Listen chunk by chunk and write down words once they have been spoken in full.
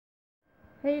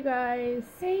Hey guys.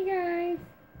 Hey guys.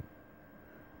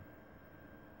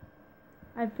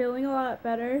 I'm feeling a lot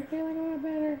better. Feeling a lot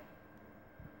better.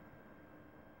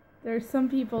 There's some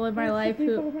people in my life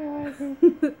who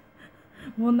who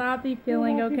will not be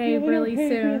feeling okay really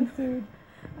soon.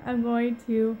 I'm going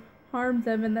to harm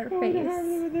them in their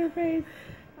face.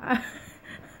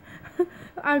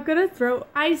 I'm gonna throw.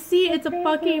 I see it's a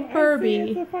fucking Furby.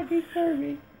 It's a fucking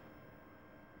Furby.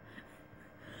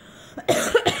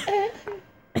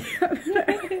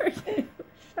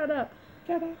 Shut up.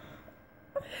 Shut up.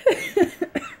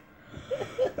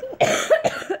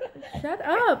 Shut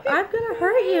up. I'm gonna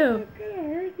hurt you. I'm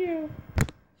gonna hurt you.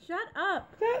 Shut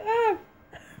up. Shut up.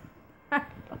 I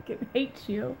fucking hate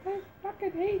you. I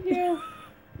fucking hate you.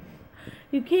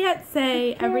 You can't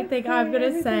say everything I'm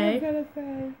gonna say.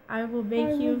 I will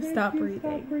make you stop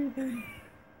breathing.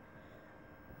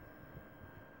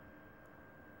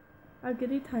 I'm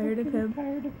getting tired of him.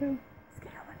 He's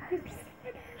getting on my nerves.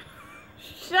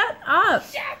 Shut up!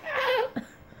 Shut up!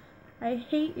 I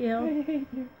hate you. I hate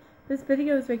you. This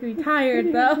video is making me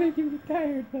tired though. Making me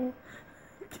tired though.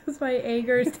 Because my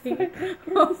anger is taking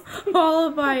all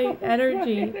of my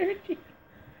energy.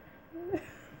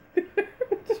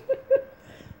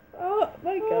 Oh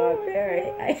my god,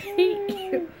 Mary. I hate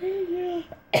you.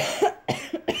 I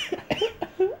hate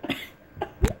you.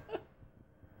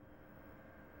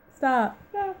 Stop.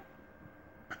 Stop.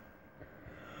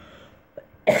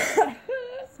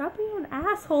 Stop being an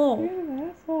asshole. You're an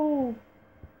asshole.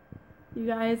 You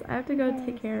guys, I have to go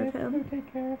take care of him.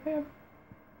 Take care of him.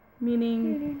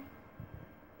 Meaning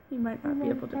he might not be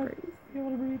able to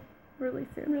breathe. Really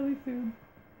soon.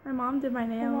 My mom did my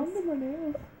nails.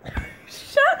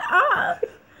 Shut up!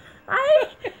 I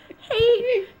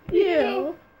hate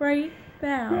you right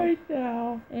now. Right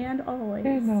now. And always.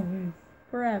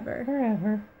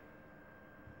 Forever.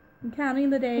 I'm counting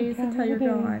the days until you're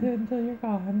gone. Until you're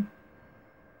gone.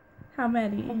 How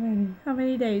many? How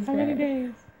many days, How many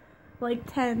days? Like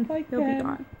 10. You'll be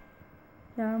gone.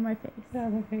 Get out of my face. Get out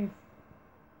of my face.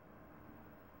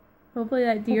 Hopefully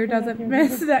that deer doesn't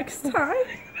miss next time.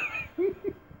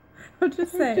 I'm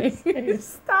just saying.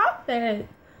 Stop it.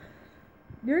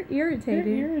 You're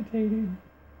irritating.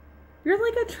 You're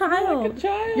like a child.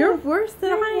 You're worse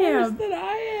than I am.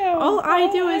 All I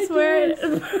do is wear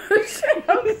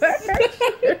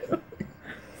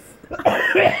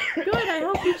Good, I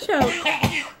hope you choke.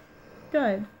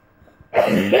 Good.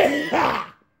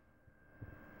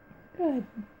 Good.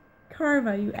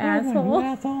 Karma, you asshole.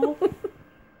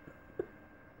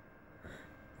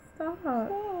 Stop.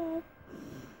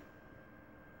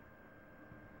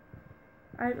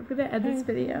 I'm gonna end this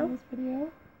video.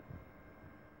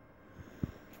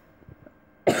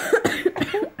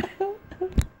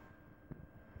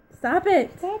 Stop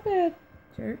it. Stop it.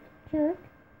 Jerk.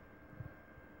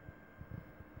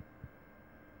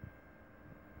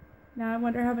 Now I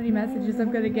wonder how many messages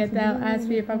I'm gonna get that'll ask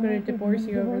me if I'm gonna divorce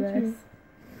you over this.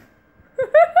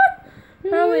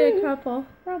 Probably a couple.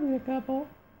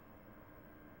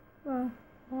 Well,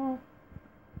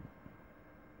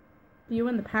 if you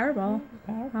win the Powerball,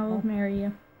 I'll marry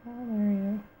you.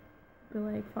 Be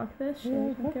like, fuck this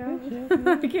shit.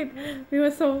 We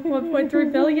was sold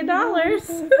 $1.3 billion.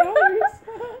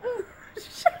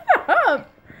 Shut up!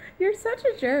 You're such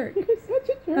a jerk.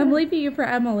 I'm leaving you for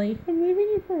Emily.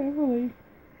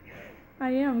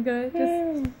 I am gonna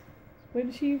just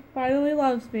when she finally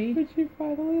loves me. Which is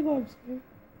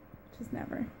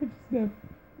never. Yeah,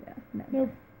 never.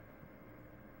 Nope.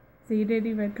 So you didn't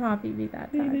even copy me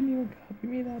that time.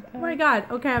 Oh my god.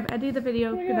 Okay, I'm ending the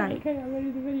video. Good night. Okay, I'm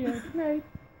ending the video. Good night.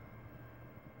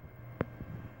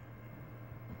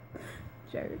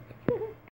 Jerk.